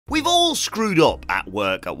all screwed up at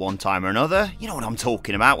work at one time or another. You know what I'm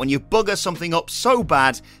talking about, when you bugger something up so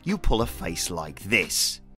bad, you pull a face like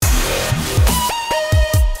this.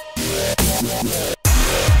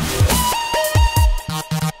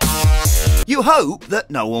 You hope that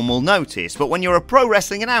no one will notice, but when you're a pro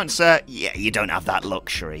wrestling announcer, yeah, you don't have that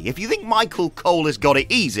luxury. If you think Michael Cole has got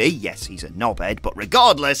it easy, yes, he's a knobhead, but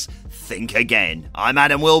regardless, think again. I'm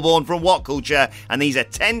Adam Wilborn from What Culture, and these are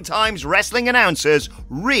 10 times wrestling announcers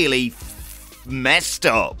really messed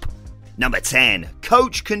up. Number 10.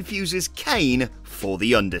 Coach confuses Kane for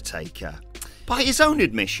The Undertaker. By his own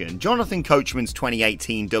admission, Jonathan Coachman's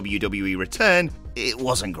 2018 WWE return, it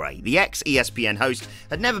wasn't great. The ex-ESPN host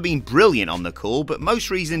had never been brilliant on the call, but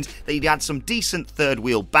most reasoned that he'd had some decent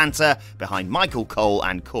third-wheel banter behind Michael Cole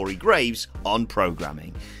and Corey Graves on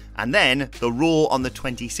programming. And then, the Raw on the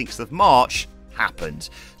 26th of March happened.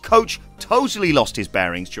 Coach totally lost his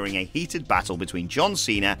bearings during a heated battle between John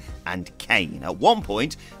Cena and Kane. At one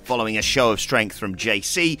point, following a show of strength from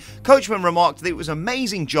JC, Coachman remarked that it was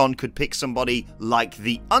amazing John could pick somebody like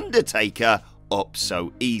The Undertaker up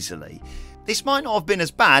so easily. This might not have been as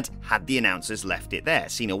bad had the announcers left it there.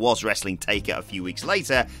 Cena was wrestling Taker a few weeks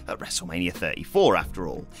later at WrestleMania 34 after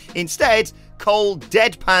all. Instead, Cole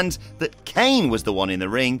deadpanned that Kane was the one in the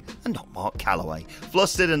ring and not Mark Calloway.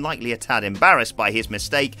 Flustered and likely a tad embarrassed by his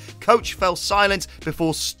mistake, Coach fell silent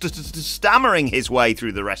before stammering his way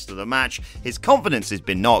through the rest of the match. His confidence has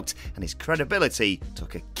been knocked and his credibility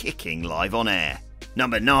took a kicking live on air.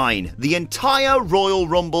 Number 9. The entire Royal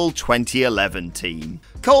Rumble 2011 team.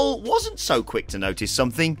 Cole wasn't so quick to notice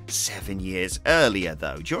something 7 years earlier,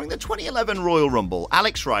 though. During the 2011 Royal Rumble,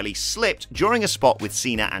 Alex Riley slipped during a spot with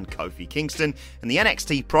Cena and Kofi Kingston, and the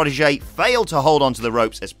NXT protege failed to hold onto the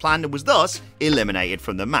ropes as planned and was thus eliminated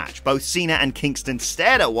from the match. Both Cena and Kingston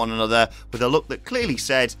stared at one another with a look that clearly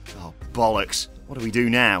said, "Oh, bollocks. What do we do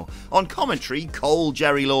now?" On commentary, Cole,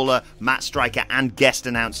 Jerry Lawler, Matt Striker and guest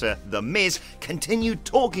announcer The Miz continued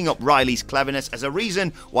talking up Riley's cleverness as a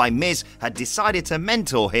reason why Miz had decided to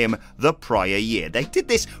mentor him the prior year. They did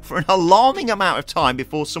this for an alarming amount of time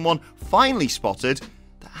before someone finally spotted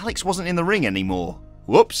that Alex wasn't in the ring anymore.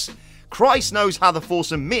 Whoops. Christ knows how the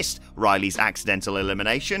foursome missed Riley's accidental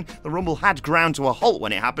elimination. The Rumble had ground to a halt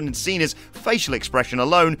when it happened, and Cena's facial expression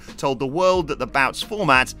alone told the world that the bout's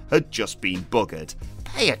format had just been buggered.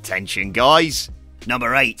 Pay attention, guys.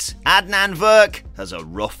 Number 8. Adnan Virk has a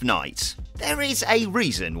rough night. There is a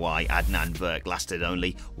reason why Adnan Virk lasted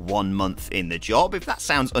only 1 month in the job. If that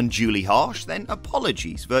sounds unduly harsh, then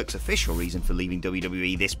apologies. Virk's official reason for leaving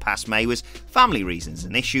WWE this past May was family reasons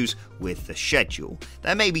and issues with the schedule.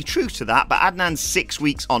 There may be truth to that, but Adnan's 6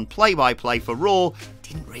 weeks on play-by-play for Raw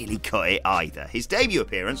didn't really cut it either. His debut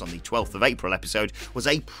appearance on the 12th of April episode was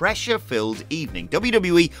a pressure-filled evening.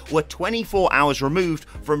 WWE were 24 hours removed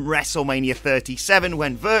from WrestleMania 37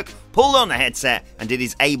 when Virk pulled on the headset and did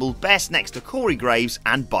his able best next to Corey Graves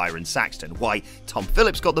and Byron Saxton. Why Tom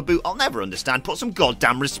Phillips got the boot, I'll never understand. Put some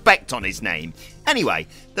goddamn respect on his name. Anyway,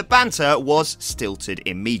 the banter was stilted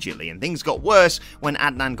immediately, and things got worse when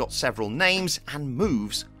Adnan got several names and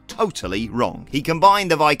moves totally wrong. He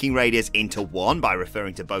combined the Viking Raiders into one by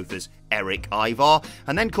referring to both as Eric Ivar,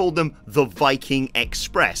 and then called them the Viking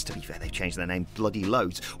Express. To be fair, they've changed their name bloody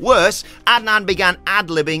loads. Worse, Adnan began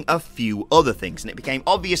ad-libbing a few other things, and it became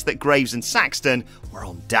obvious that Graves and Saxton were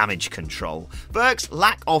on damage control. Virk's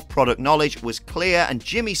lack of product knowledge was clear, and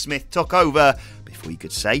Jimmy Smith took over before you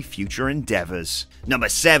could say future endeavours. Number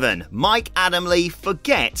 7. Mike Adamle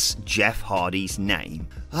forgets Jeff Hardy's name.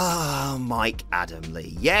 Mike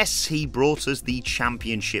Adamle. Yes, he brought us the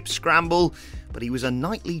championship scramble, but he was a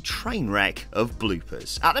nightly train wreck of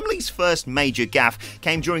bloopers. Adamle's first major gaffe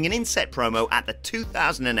came during an inset promo at the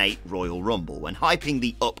 2008 Royal Rumble. When hyping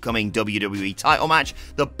the upcoming WWE title match,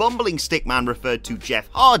 the bumbling stickman referred to Jeff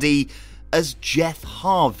Hardy as Jeff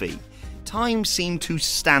Harvey. Time seemed to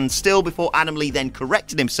stand still before Adamle then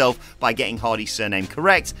corrected himself by getting Hardy's surname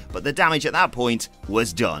correct, but the damage at that point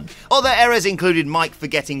was done. Other errors included Mike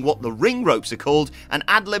forgetting what the ring ropes are called and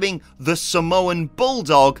ad-libbing the Samoan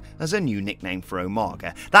Bulldog as a new nickname for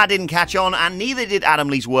Umaga. That didn't catch on, and neither did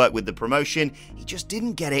Adamle's work with the promotion. He just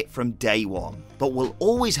didn't get it from day one. But we'll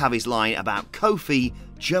always have his line about Kofi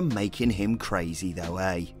making him crazy though,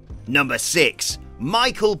 eh? Number 6.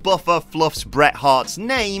 Michael Buffer fluffs Bret Hart's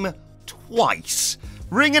name twice.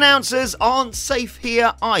 Ring announcers aren't safe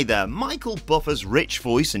here either. Michael Buffer's rich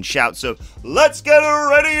voice and shouts of "Let's get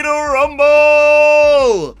ready to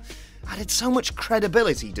rumble!" added so much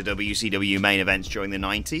credibility to WCW main events during the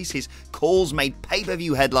 90s. His calls made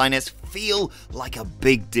pay-per-view headliners feel like a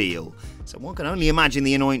big deal. So one can only imagine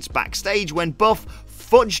the annoyance backstage when Buff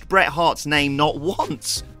fudged Bret Hart's name not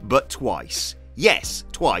once, but twice. Yes,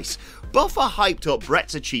 twice. Buffer hyped up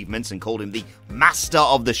Bret's achievements and called him the master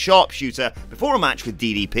of the sharpshooter before a match with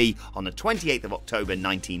DDP on the 28th of October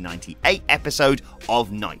 1998 episode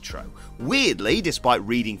of Nitro. Weirdly, despite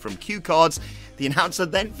reading from cue cards, the announcer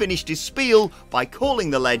then finished his spiel by calling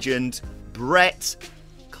the legend Bret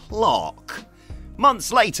Clark.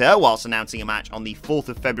 Months later, whilst announcing a match on the 4th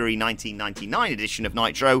of February 1999 edition of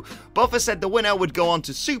Nitro, Buffer said the winner would go on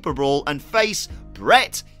to Super Brawl and face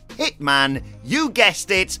Bret Hitman, you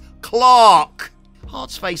guessed it, Clark.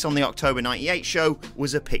 Hart's face on the October 98 show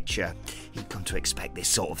was a picture. He'd come to expect this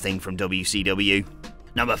sort of thing from WCW.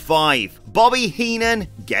 Number 5. Bobby Heenan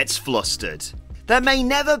gets flustered. There may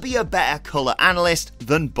never be a better colour analyst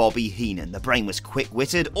than Bobby Heenan. The brain was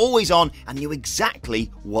quick-witted, always on, and knew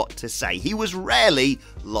exactly what to say. He was rarely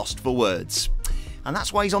lost for words. And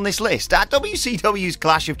that's why he's on this list. At WCW's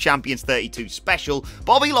Clash of Champions 32 special,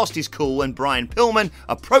 Bobby lost his cool when Brian Pillman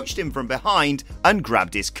approached him from behind and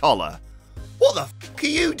grabbed his collar. "What the f*** are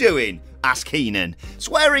you doing?" asked Heenan.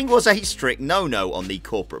 Swearing was a strict no-no on the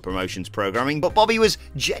corporate promotions programming, but Bobby was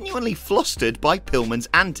genuinely flustered by Pillman's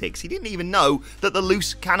antics. He didn't even know that the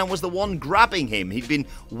loose cannon was the one grabbing him. He'd been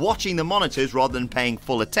watching the monitors rather than paying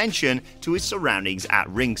full attention to his surroundings at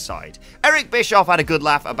ringside. Eric Bischoff had a good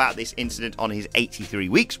laugh about this incident on his 83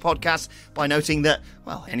 Weeks podcast by noting that,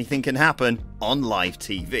 well, anything can happen on live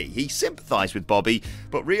TV. He sympathised with Bobby,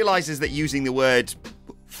 but realises that using the word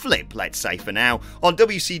flip, let's say for now, on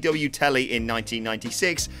WCW telly in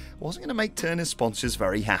 1996 wasn't going to make Turner's sponsors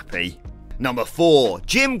very happy. Number 4.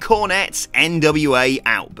 Jim Cornette's NWA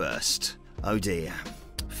outburst. Oh dear.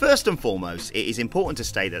 First and foremost, it is important to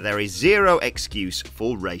state that there is zero excuse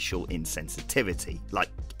for racial insensitivity, like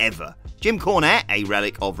ever. Jim Cornette, a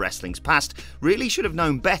relic of wrestling's past, really should have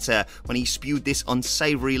known better when he spewed this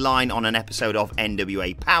unsavoury line on an episode of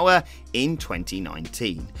NWA Power in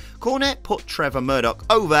 2019. Cornette put Trevor Murdoch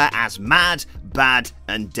over as mad, bad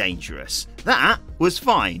and dangerous. That was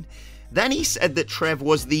fine. Then he said that Trev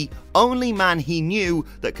was the only man he knew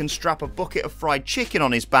that can strap a bucket of fried chicken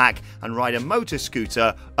on his back and ride a motor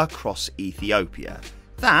scooter across Ethiopia.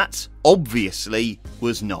 That, obviously,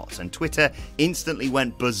 was not, and Twitter instantly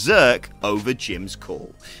went berserk over Jim's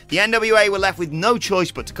call. The NWA were left with no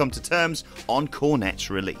choice but to come to terms on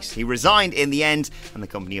Cornette's release. He resigned in the end, and the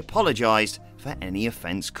company apologised for any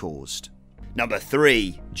offence caused. Number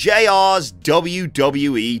 3. JR's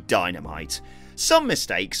WWE Dynamite. Some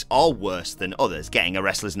mistakes are worse than others. Getting a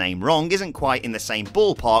wrestler's name wrong isn't quite in the same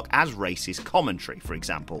ballpark as racist commentary, for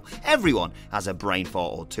example. Everyone has a brain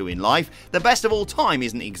fart or two in life. The best of all time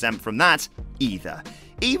isn't exempt from that either.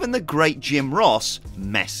 Even the great Jim Ross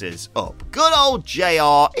messes up. Good old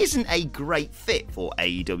JR isn't a great fit for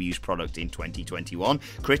AEW's product in 2021.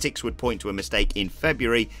 Critics would point to a mistake in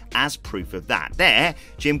February as proof of that. There,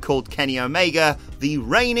 Jim called Kenny Omega the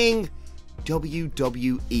reigning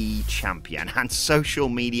WWE champion, and social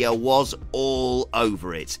media was all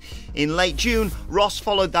over it. In late June, Ross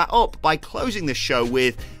followed that up by closing the show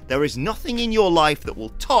with, "There is nothing in your life that will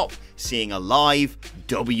top seeing a live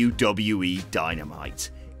WWE Dynamite."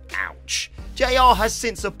 Ouch. JR has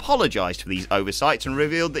since apologised for these oversights and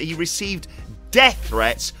revealed that he received death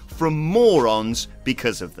threats from morons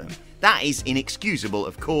because of them. That is inexcusable,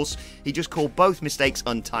 of course. He just called both mistakes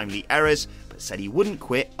untimely errors, but said he wouldn't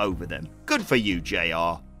quit over them. Good for you,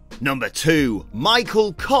 JR. Number 2.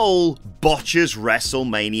 Michael Cole botches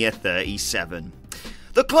WrestleMania 37.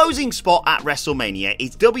 The closing spot at WrestleMania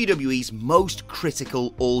is WWE's most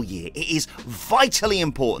critical all year. It is vitally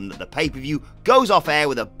important that the pay-per-view goes off air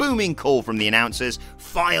with a booming call from the announcers,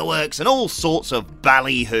 fireworks and all sorts of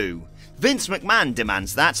ballyhoo. Vince McMahon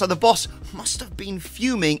demands that, so the boss must have been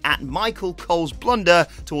fuming at Michael Cole's blunder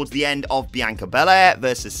towards the end of Bianca Belair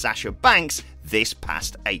versus Sasha Banks this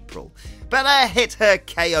past April. Belair hit her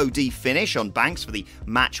KOD finish on Banks for the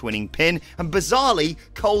match-winning pin, and bizarrely,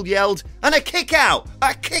 Cole yelled, "And a kick out!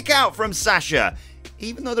 A kick out from Sasha!"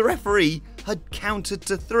 even though the referee had counted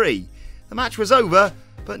to 3. The match was over,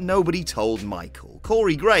 but nobody told Michael.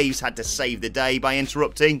 Corey Graves had to save the day by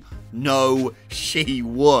interrupting, "No, she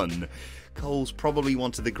won." Cole's probably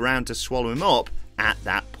wanted the ground to swallow him up at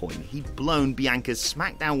that point. He'd blown Bianca's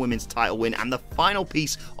SmackDown Women's title win and the final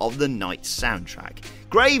piece of the night's soundtrack.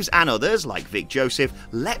 Graves and others, like Vic Joseph,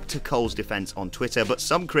 leapt to Cole's defence on Twitter, but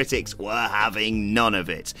some critics were having none of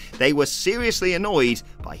it. They were seriously annoyed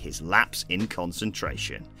by his lapse in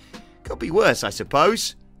concentration. Could be worse, I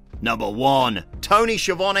suppose. Number 1. Tony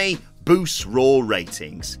Schiavone boosts Raw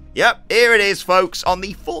ratings. Yep, here it is, folks. On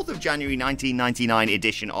the 4th of January 1999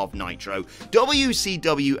 edition of Nitro,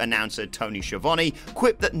 WCW announcer Tony Schiavone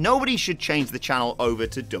quipped that nobody should change the channel over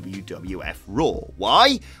to WWF Raw.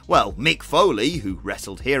 Why? Well, Mick Foley, who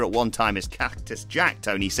wrestled here at one time as Cactus Jack,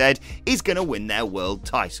 Tony said, is going to win their world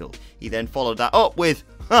title. He then followed that up with,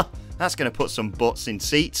 that's going to put some butts in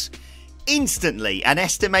seats. Instantly, an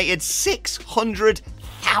estimated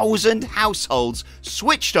 600,000 households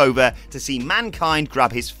switched over to see Mankind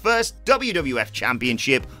grab his first WWF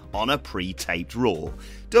Championship on a pre-taped Raw.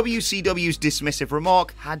 WCW's dismissive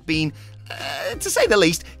remark had been, to say the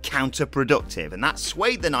least, counterproductive, and that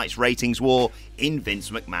swayed the night's ratings war in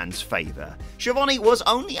Vince McMahon's favour. Schiavone was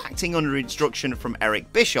only acting under instruction from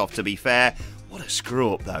Eric Bischoff, to be fair. What a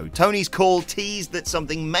screw-up, though. Tony's call teased that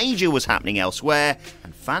something major was happening elsewhere,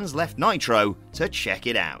 and fans left Nitro to check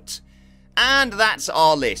it out. And that's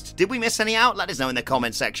our list. Did we miss any out? Let us know in the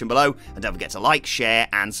comment section below. And don't forget to like, share,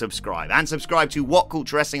 and subscribe. And subscribe to What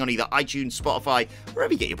Culture Wrestling on either iTunes, Spotify,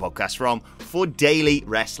 wherever you get your podcasts from, for daily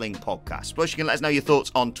wrestling podcasts. Plus, you can let us know your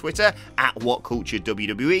thoughts on Twitter, at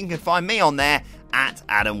WhatCultureWWE. You can find me on there, at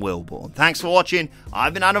Adam Wilborn. Thanks for watching.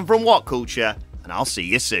 I've been Adam from What Culture, and I'll see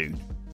you soon.